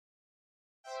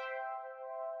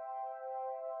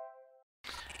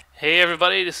Hey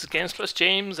everybody, this is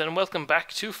gamesplusjames and welcome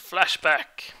back to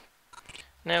Flashback.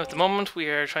 Now at the moment we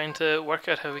are trying to work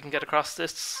out how we can get across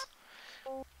this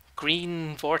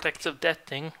green vortex of death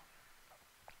thing.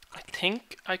 I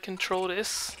think I can throw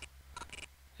this.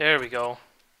 There we go.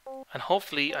 And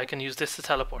hopefully I can use this to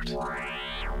teleport.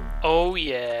 Oh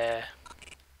yeah.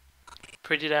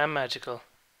 Pretty damn magical.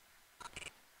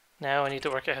 Now I need to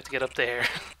work out how to get up there.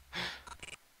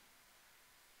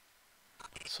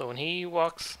 So when he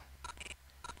walks...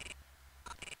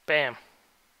 Bam.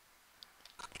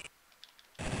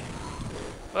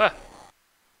 Ah.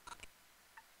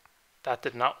 That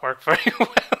did not work very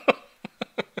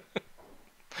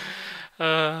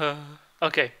well.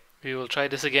 Okay, we will try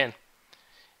this again.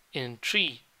 In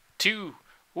 3, 2,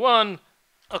 1.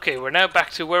 Okay, we're now back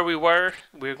to where we were.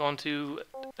 We're going to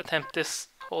attempt this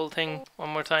whole thing one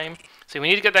more time. So we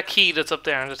need to get that key that's up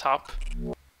there on the top.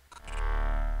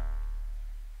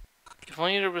 If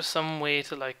only there was some way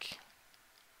to like...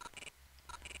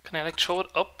 Can I like throw it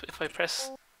up if I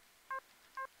press...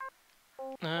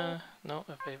 no,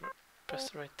 if I press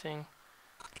the right thing.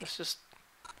 Let's just...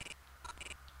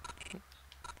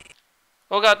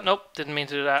 Oh god, nope, didn't mean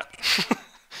to do that.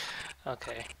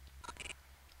 Okay.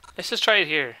 Let's just try it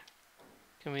here.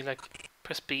 Can we like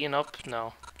press B and up?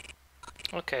 No.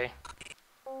 Okay.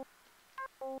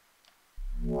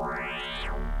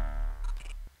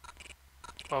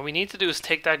 What we need to do is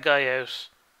take that guy out,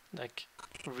 like,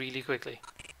 really quickly.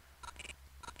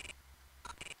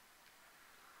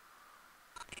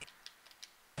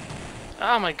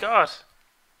 Oh my god!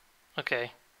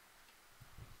 Okay.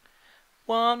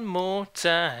 One more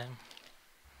time.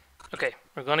 Okay,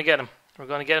 we're gonna get him. We're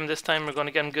gonna get him this time, we're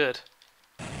gonna get him good.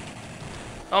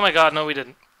 Oh my god, no we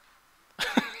didn't.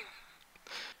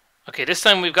 Okay, this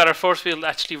time we've got our force field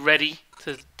actually ready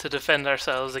to defend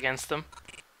ourselves against them.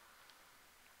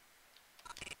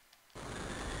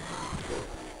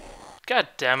 God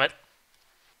damn it.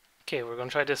 Okay, we're gonna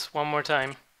try this one more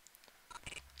time.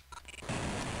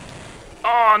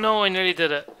 Oh no, I nearly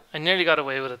did it. I nearly got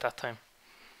away with it that time.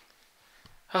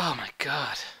 Oh my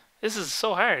god. This is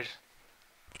so hard.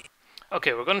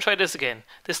 Okay, we're gonna try this again.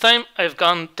 This time I've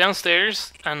gone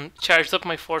downstairs and charged up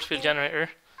my force field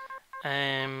generator.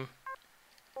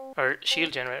 Or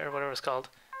shield generator, whatever it's called.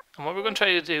 And what we're gonna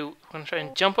try to do, we're gonna try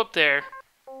and jump up there.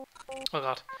 Oh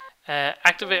god.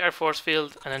 Activate our force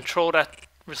field and then throw that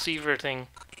receiver thing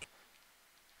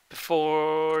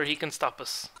before he can stop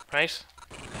us, right?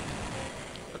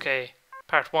 Okay,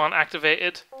 part 1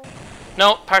 activated.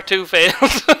 No, part 2 failed.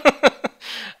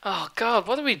 Oh god,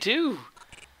 what do we do?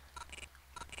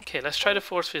 Okay, let's try the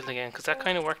force field again, because that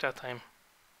kind of worked that time.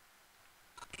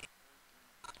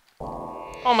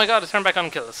 Oh my god, it turned back on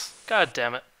and killed us. God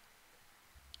damn it.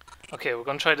 Okay, we're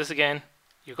going to try this again.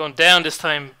 You're going down this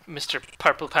time, Mr.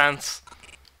 Purple Pants.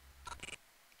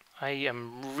 I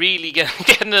am really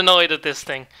getting annoyed at this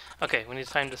thing. Okay, we need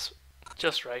to time this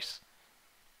just right.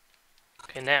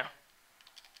 Okay, now.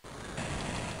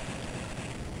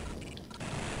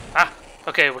 Ah,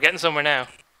 okay, we're getting somewhere now.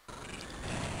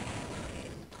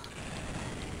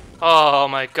 Oh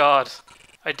my god,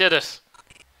 I did it.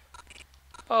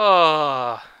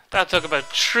 Oh, that took about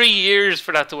 3 years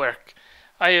for that to work.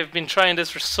 I have been trying this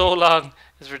for so long,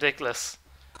 it's ridiculous.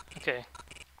 Okay.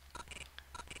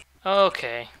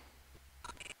 Okay.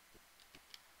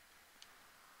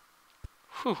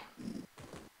 Whew.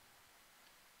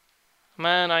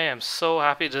 Man, I am so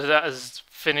happy that that is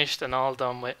finished and all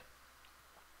done with.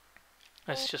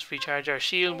 Let's just recharge our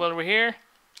shield while we're here.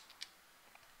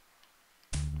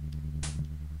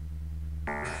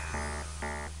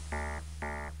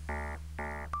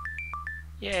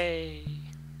 Yay!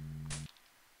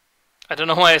 I don't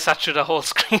know why I sat through the whole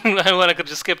screen when I could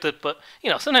just skipped it, but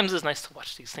you know, sometimes it's nice to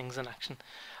watch these things in action.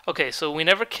 Okay, so we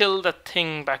never killed that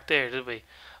thing back there, did we?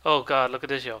 Oh god, look at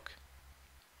this yoke.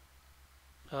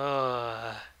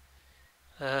 Oh,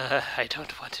 I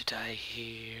don't want to die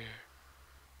here.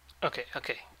 Okay,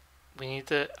 okay. We need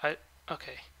to...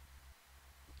 okay.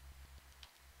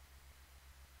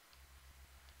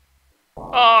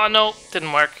 Oh no,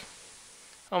 didn't work.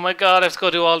 Oh my god, I have to go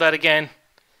do all that again.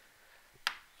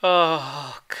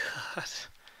 Oh god.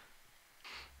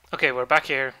 Okay, we're back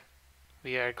here.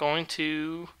 We are going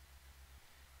to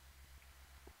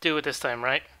do it this time,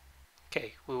 right?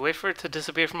 Okay, we'll wait for it to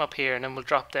disappear from up here and then we'll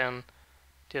drop down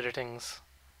the other things.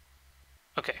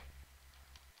 Okay.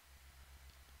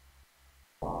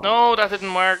 No, that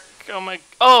didn't work. Oh my...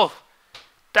 Oh!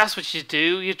 That's what you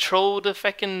do. You throw the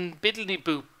feckin' biddly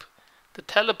boop. The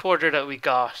teleporter that we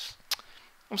got.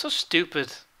 I'm so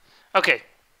stupid. Okay.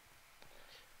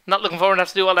 Not looking forward to have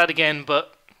to do all that again,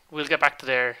 but we'll get back to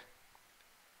there.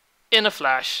 in a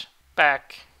flash.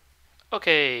 Back.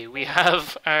 Okay, we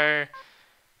have our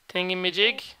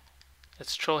thingy-majig.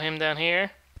 Let's throw him down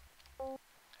here.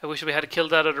 I wish we had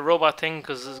killed that other robot thing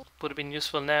because it would have been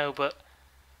useful now, but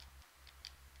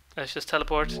let's just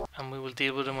teleport and we will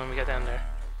deal with him when we get down there.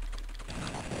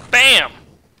 BAM!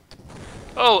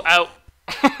 Oh, ow.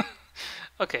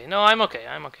 Okay, no, I'm okay.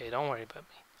 I'm okay. Don't worry about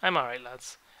me. I'm alright,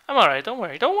 lads. I'm alright. Don't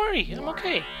worry. Don't worry. I'm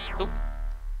okay. Oh.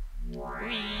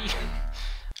 Whee.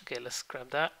 Okay, let's grab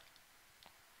that.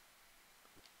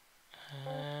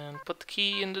 And put the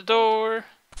key in the door.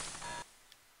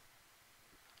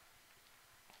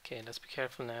 Okay, let's be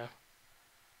careful now.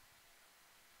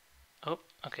 Oh,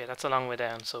 okay, that's a long way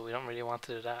down, so we don't really want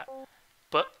to do that.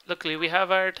 But luckily we have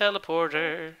our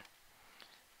teleporter.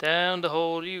 Down the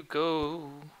hole you go.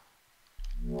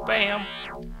 Bam!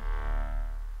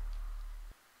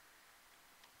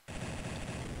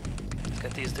 Let's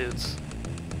get these dudes.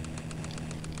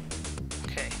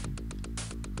 Okay.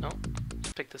 No,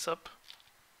 let's pick this up.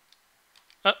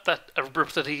 Oh, that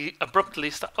abruptly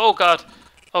stopped. Oh god!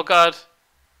 Oh god!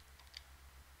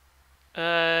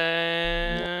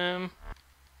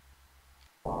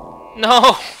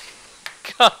 No!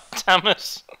 God damn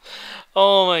it!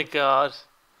 Oh my god.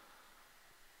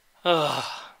 Ugh.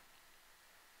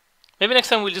 Maybe next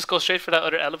time we'll just go straight for that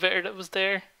other elevator that was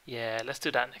there. Yeah, let's do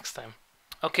that next time.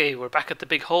 Okay, we're back at the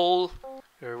big hole.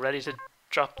 We're ready to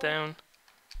drop down.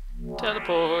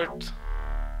 Teleport.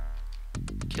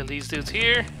 Kill these dudes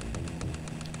here.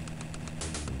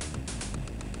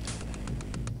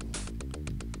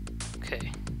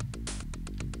 Okay.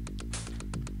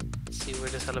 Let's see where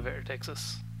this elevator takes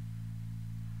us.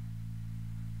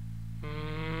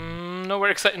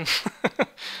 Nowhere exciting.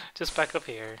 Just back up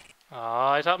here. Oh,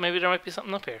 I thought maybe there might be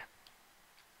something up here.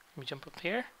 Let me jump up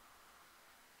here.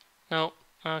 No.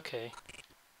 Okay.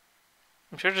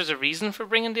 I'm sure there's a reason for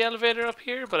bringing the elevator up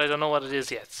here, but I don't know what it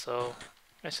is yet, so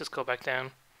let's just go back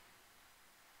down.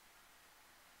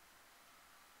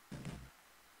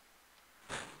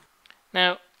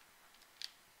 Now,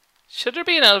 should there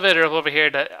be an elevator up over here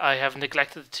that I have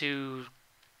neglected to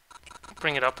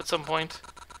bring it up at some point?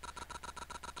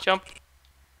 Jump.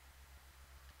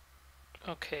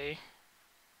 Okay.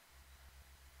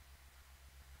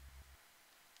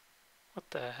 What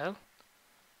the hell?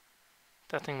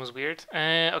 That thing was weird.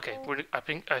 Okay,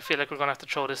 I feel like we're gonna have to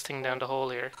throw this thing down the hole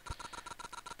here.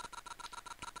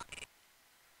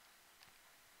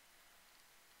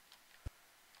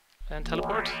 And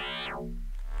teleport.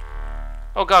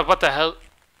 Oh god, what the hell?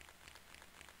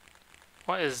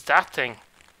 What is that thing?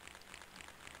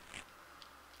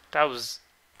 That was...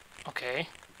 okay.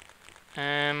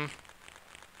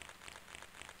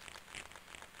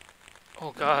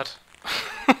 Oh god.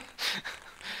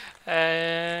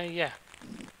 Yeah.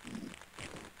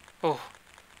 Oh,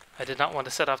 I did not want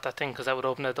to set off that thing because that would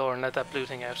open the door and let that blue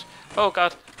thing out. Oh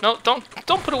god. No, don't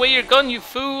put away your gun, you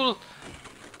fool!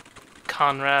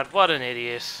 Conrad, what an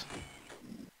idiot.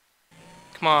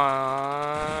 Come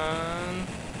on.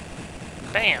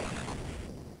 Bam.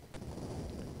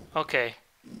 Okay.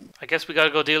 I guess we gotta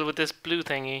go deal with this blue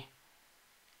thingy.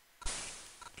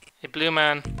 Hey, blue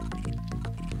man.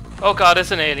 Oh god, it's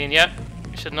an alien, yep.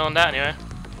 You should have known that anyway.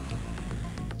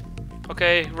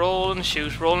 Okay, roll and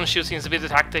shoot. Roll and shoot seems to be the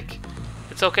tactic.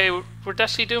 It's okay, we're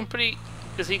actually doing pretty...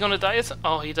 Is he gonna die?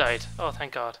 Oh, he died. Oh,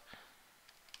 thank god.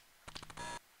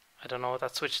 I don't know what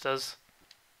that switch does.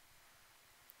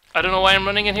 I don't know why I'm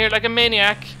running in here like a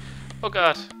maniac. Oh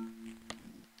god.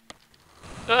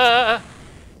 I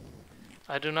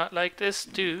do not like this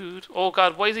dude. Oh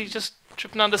god, why is he just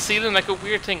tripping on the ceiling like a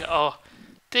weird thing? Oh,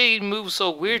 they move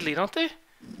so weirdly, don't they?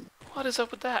 What is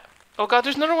up with that? Oh god,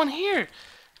 there's another one here.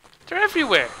 They're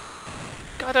everywhere.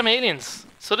 Goddamn aliens.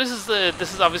 So this is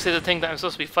obviously the thing that I'm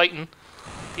supposed to be fighting.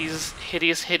 These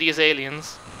hideous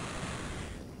aliens.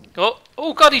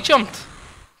 Oh god, he jumped.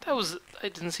 That was... I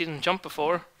didn't see him jump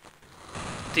before.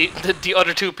 The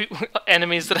other two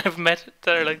enemies that I've met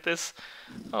that are like this.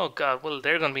 Oh god, well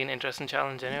they're going to be an interesting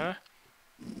challenge anyway.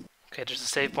 Okay, there's a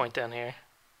save point down here.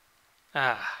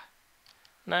 Ah.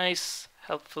 Nice,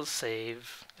 helpful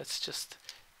save. Let's just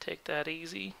take that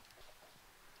easy.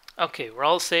 Okay, we're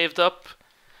all saved up.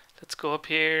 Let's go up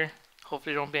here.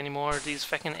 Hopefully there won't be any more of these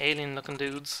fucking alien looking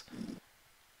dudes.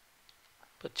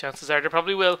 But chances are there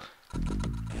probably will.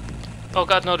 Oh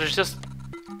god, no, there's just...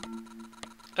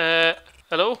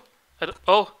 hello?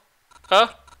 Oh,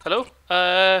 hello?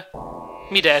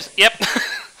 Me dead. Yep.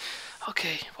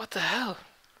 Okay, what the hell?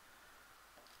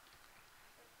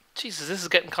 Jesus, this is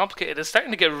getting complicated. It's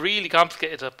starting to get really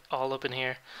complicated all up in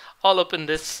here. All up in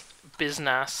this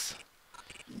business.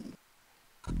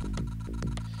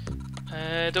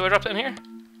 Do I drop down here?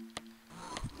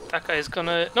 That guy's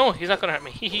gonna... No, he's not gonna hurt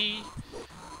me. Hee hee.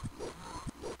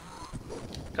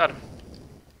 Got him.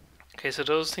 Okay, so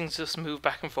those things just move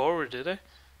back and forward, do they?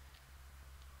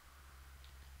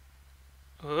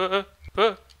 Uh.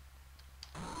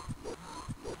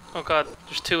 Oh god,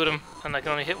 there's two of them, and I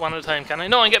can only hit one at a time, can I?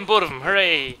 No, I'm getting both of them.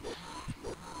 Hooray!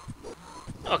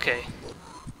 Okay.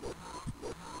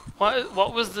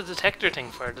 What was the detector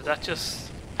thing for? Did that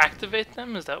just activate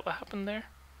them? Is that what happened there?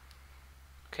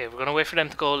 Okay, we're gonna wait for them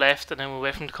to go left, and then we'll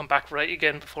wait for them to come back right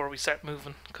again before we start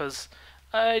moving, because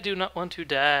I do not want to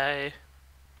die.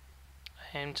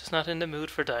 I am just not in the mood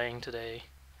for dying today.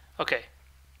 Okay.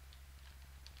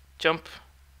 Jump,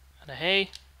 and a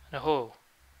hey, and a ho.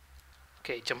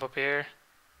 Okay, jump up here.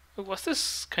 Ooh, what's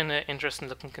this kind of interesting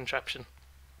looking contraption?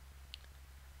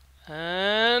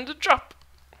 And a drop!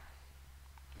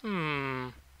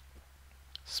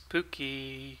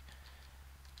 Spooky.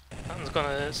 Nothing's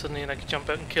gonna suddenly like jump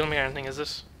out and kill me or anything, is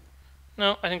it?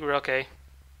 No, I think we're okay.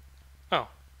 Oh.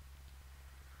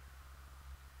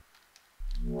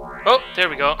 Oh, there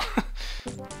we go.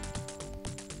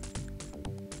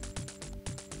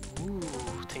 Ooh,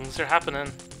 things are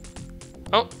happening.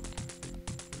 Oh.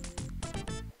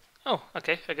 Oh,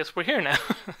 okay, I guess we're here now.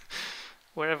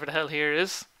 Wherever the hell here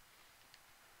is.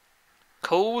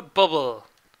 Code bubble.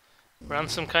 We're on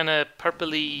some kind of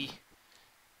purpley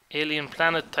alien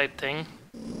planet type thing.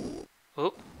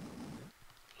 Oh.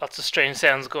 Lots of strange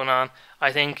sounds going on.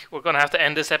 I think we're going to have to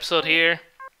end this episode here.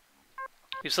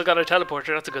 We've still got our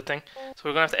teleporter, that's a good thing. So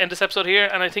we're going to have to end this episode here,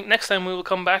 and I think next time we will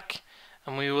come back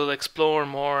and we will explore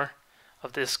more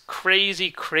of this crazy,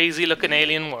 crazy looking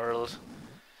alien world.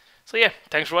 So yeah,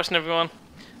 thanks for watching everyone,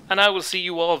 and I will see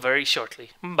you all very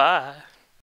shortly. Bye.